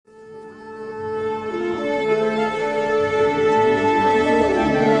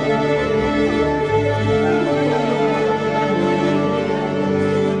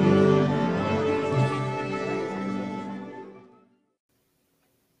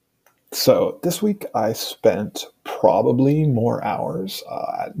So this week I spent probably more hours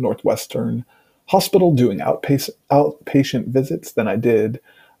at Northwestern Hospital doing outpatient visits than I did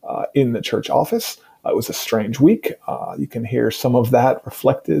in the church office. It was a strange week. You can hear some of that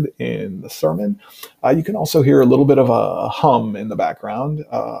reflected in the sermon. You can also hear a little bit of a hum in the background.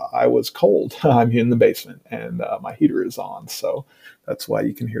 I was cold. I'm in the basement and my heater is on, so that's why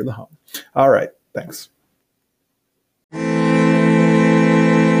you can hear the hum. All right, thanks.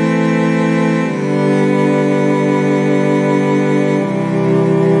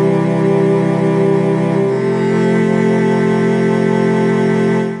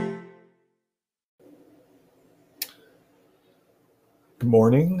 Good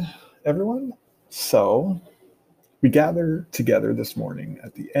morning, everyone. So, we gather together this morning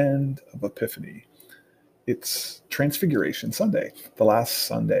at the end of Epiphany. It's Transfiguration Sunday, the last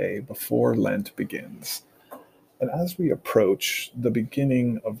Sunday before Lent begins. And as we approach the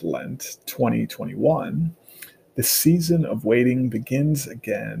beginning of Lent 2021, the season of waiting begins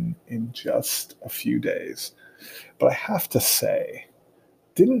again in just a few days. But I have to say,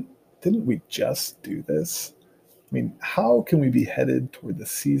 didn't didn't we just do this? I mean, how can we be headed toward the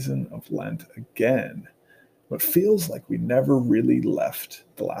season of Lent again? But feels like we never really left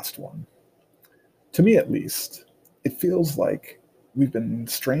the last one. To me, at least, it feels like we've been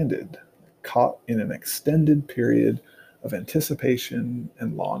stranded, caught in an extended period of anticipation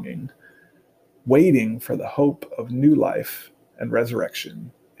and longing, waiting for the hope of new life and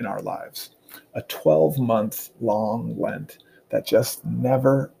resurrection in our lives. A 12-month long Lent that just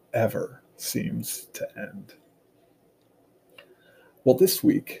never, ever seems to end. Well, this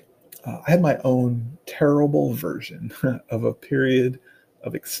week, I had my own terrible version of a period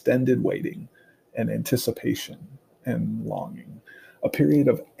of extended waiting and anticipation and longing, a period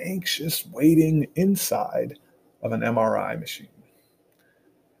of anxious waiting inside of an MRI machine.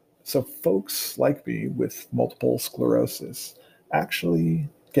 So, folks like me with multiple sclerosis actually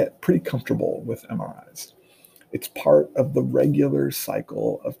get pretty comfortable with MRIs. It's part of the regular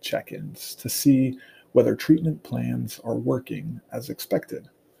cycle of check ins to see whether treatment plans are working as expected.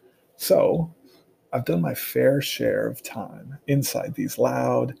 So, I've done my fair share of time inside these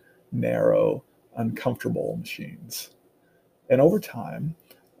loud, narrow, uncomfortable machines. And over time,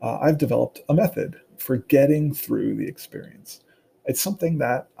 I've developed a method for getting through the experience. It's something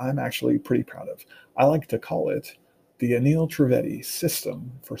that I'm actually pretty proud of. I like to call it the Anil Trivedi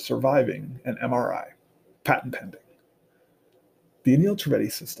system for surviving an MRI, patent pending. The Anil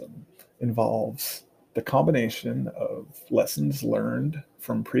Trivedi system involves the combination of lessons learned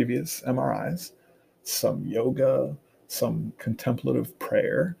from previous MRIs, some yoga, some contemplative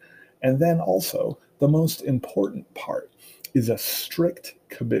prayer, and then also the most important part is a strict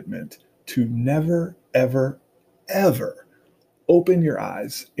commitment to never, ever, ever open your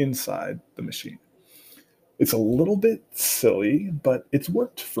eyes inside the machine. It's a little bit silly, but it's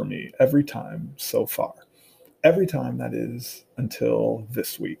worked for me every time so far. Every time, that is, until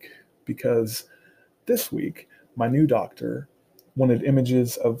this week. Because this week, my new doctor wanted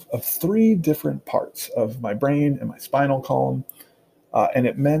images of three different parts of my brain and my spinal column, and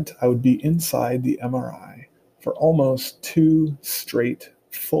it meant I would be inside the MRI for almost 2 straight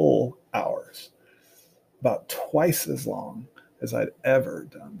full hours, about twice as long as I'd ever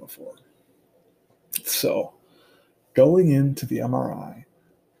done before. So, going into the MRI,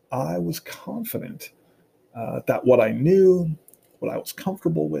 I was confident that what I knew, what I was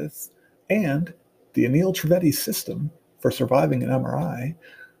comfortable with, and the Anil Trivedi system for surviving an MRI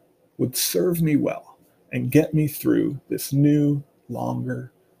would serve me well and get me through this new,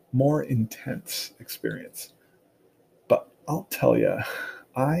 longer, more intense experience. But I'll tell you,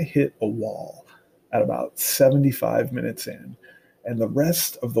 I hit a wall at about 75 minutes in, and the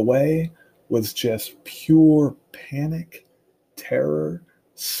rest of the way was just pure panic, terror,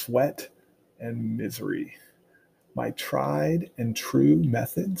 sweat, and misery. My tried and true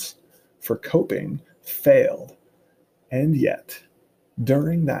methods for coping failed. And yet,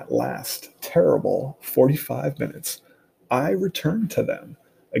 during that last terrible 45 minutes, I returned to them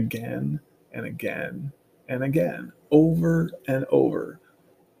again and again and again, over and over,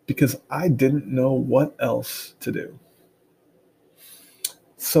 because I didn't know what else to do.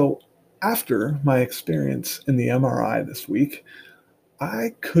 So, after my experience in the MRI this week,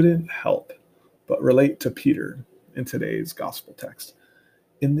 I couldn't help but relate to Peter in today's gospel text.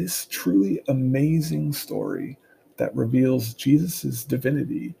 In this truly amazing story that reveals Jesus'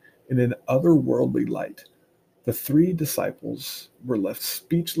 divinity in an otherworldly light, the three disciples were left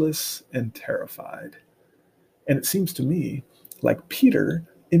speechless and terrified. And it seems to me like Peter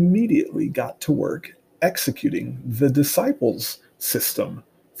immediately got to work executing the disciples' system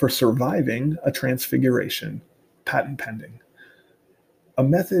for surviving a transfiguration, patent pending. A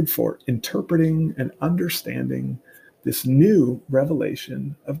method for interpreting and understanding this new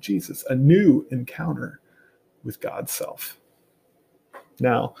revelation of Jesus, a new encounter with God's self.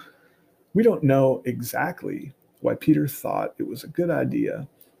 Now, we don't know exactly why Peter thought it was a good idea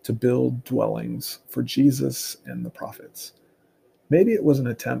to build dwellings for Jesus and the prophets. Maybe it was an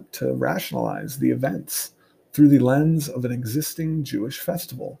attempt to rationalize the events through the lens of an existing Jewish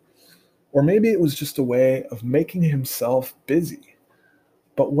festival. Or maybe it was just a way of making himself busy.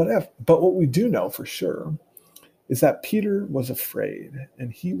 But what we do know for sure is that Peter was afraid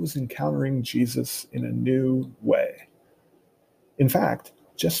and he was encountering Jesus in a new way. In fact,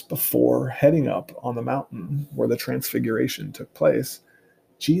 just before heading up on the mountain where the Transfiguration took place,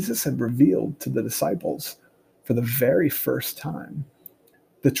 Jesus had revealed to the disciples for the very first time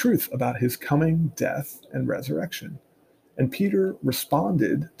the truth about his coming death and resurrection. And Peter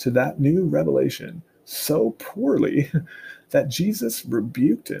responded to that new revelation so poorly that Jesus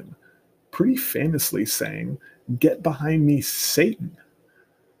rebuked him, pretty famously saying, "Get behind me, Satan."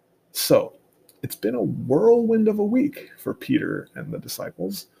 So it's been a whirlwind of a week for Peter and the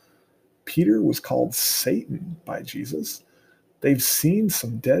disciples. Peter was called Satan by Jesus. They've seen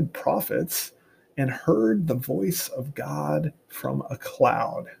some dead prophets and heard the voice of God from a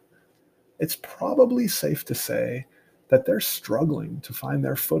cloud. It's probably safe to say that they're struggling to find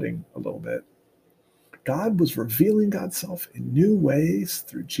their footing a little bit. God was revealing God's self in new ways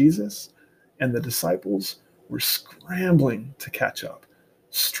through Jesus, and the disciples were scrambling to catch up,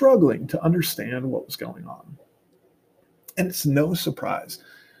 struggling to understand what was going on. And it's no surprise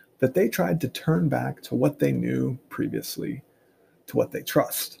that they tried to turn back to what they knew previously, to what they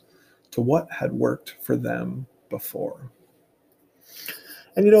trust, to what had worked for them before.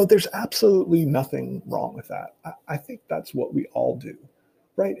 And there's absolutely nothing wrong with that. I think that's what we all do,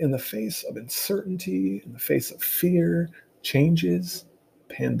 right? In the face of uncertainty, in the face of fear, changes,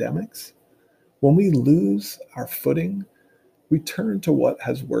 pandemics, when we lose our footing, we turn to what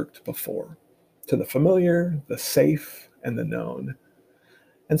has worked before, to the familiar, the safe, and the known.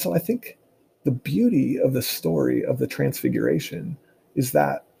 And so I think the beauty of the story of the Transfiguration is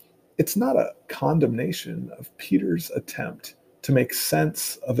that it's not a condemnation of Peter's attempt to make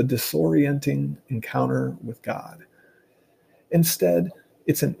sense of a disorienting encounter with God. Instead,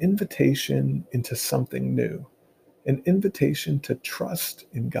 it's an invitation into something new, an invitation to trust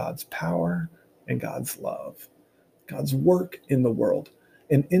in God's power and God's love, God's work in the world,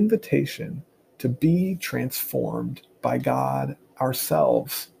 an invitation to be transformed by God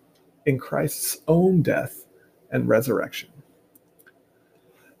ourselves in Christ's own death and resurrection.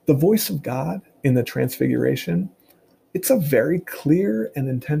 The voice of God in the Transfiguration, it's a very clear and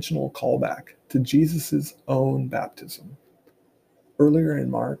intentional callback to Jesus' own baptism. Earlier in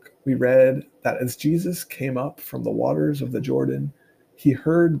Mark, we read that as Jesus came up from the waters of the Jordan, he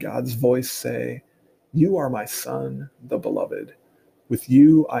heard God's voice say, "You are my Son, the beloved. With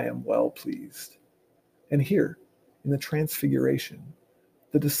you I am well pleased." And here, in the Transfiguration,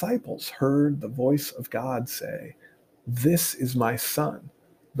 the disciples heard the voice of God say, "This is my Son,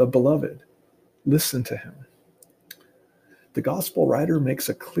 the beloved. Listen to him." The gospel writer makes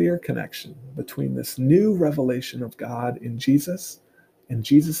a clear connection between this new revelation of God in Jesus and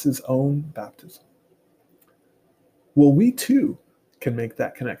Jesus' own baptism. Well, we too can make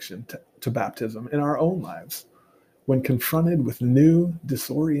that connection to baptism in our own lives when confronted with new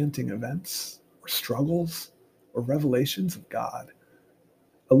disorienting events or struggles or revelations of God.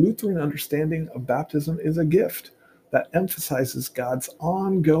 A Lutheran understanding of baptism is a gift that emphasizes God's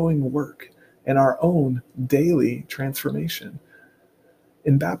ongoing work and our own daily transformation.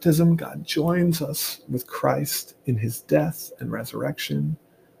 In baptism, God joins us with Christ in his death and resurrection,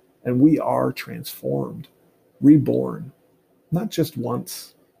 and we are transformed, reborn, not just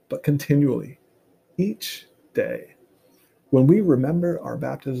once, but continually, each day. When we remember our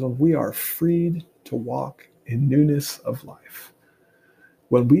baptism, we are freed to walk in newness of life.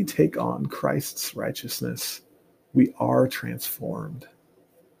 When we take on Christ's righteousness, we are transformed.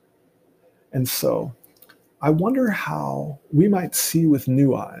 And so, I wonder how we might see with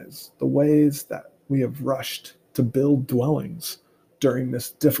new eyes the ways that we have rushed to build dwellings during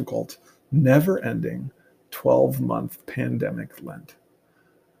this difficult, never-ending 12-month pandemic Lent.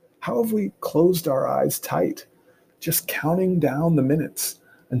 How have we closed our eyes tight, just counting down the minutes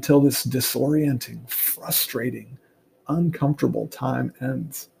until this disorienting, frustrating, uncomfortable time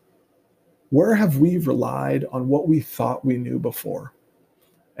ends? Where have we relied on what we thought we knew before?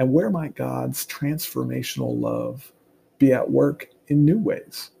 And where might God's transformational love be at work in new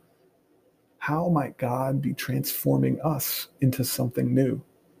ways? How might God be transforming us into something new?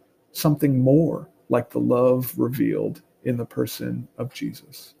 something more like the love revealed in the person of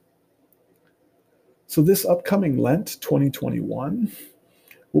Jesus. So this upcoming Lent 2021,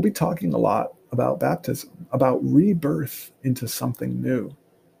 we'll be talking a lot about baptism, about rebirth into something new.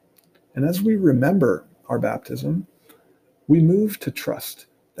 And as we remember our baptism, we move to trust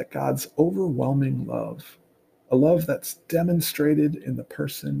that God's overwhelming love, a love that's demonstrated in the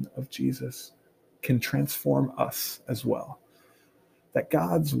person of Jesus, can transform us as well. That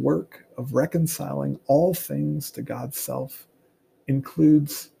God's work of reconciling all things to God's self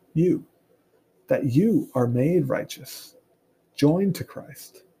includes you, that you are made righteous, joined to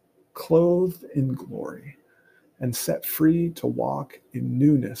Christ, clothed in glory, and set free to walk in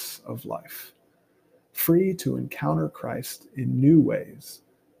newness of life, free to encounter Christ in new ways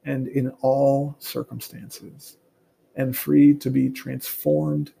and in all circumstances, and free to be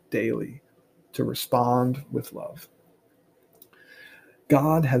transformed daily to respond with love.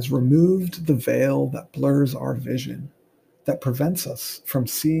 God has removed the veil that blurs our vision, that prevents us from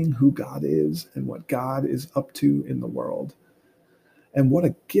seeing who God is and what God is up to in the world. And what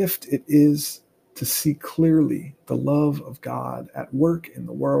a gift it is to see clearly the love of God at work in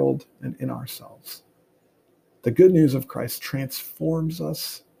the world and in ourselves. The good news of Christ transforms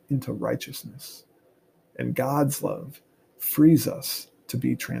us into righteousness, and God's love frees us to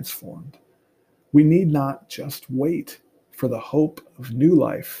be transformed. We need not just wait for the hope of new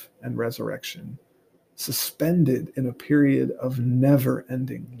life and resurrection, suspended in a period of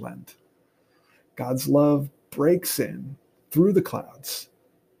never-ending Lent. God's love breaks in through the clouds,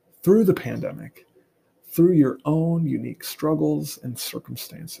 through the pandemic, through your own unique struggles and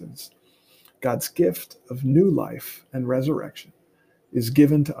circumstances. God's gift of new life and resurrection is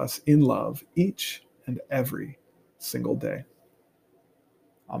given to us in love each and every single day.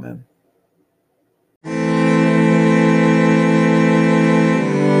 Amen.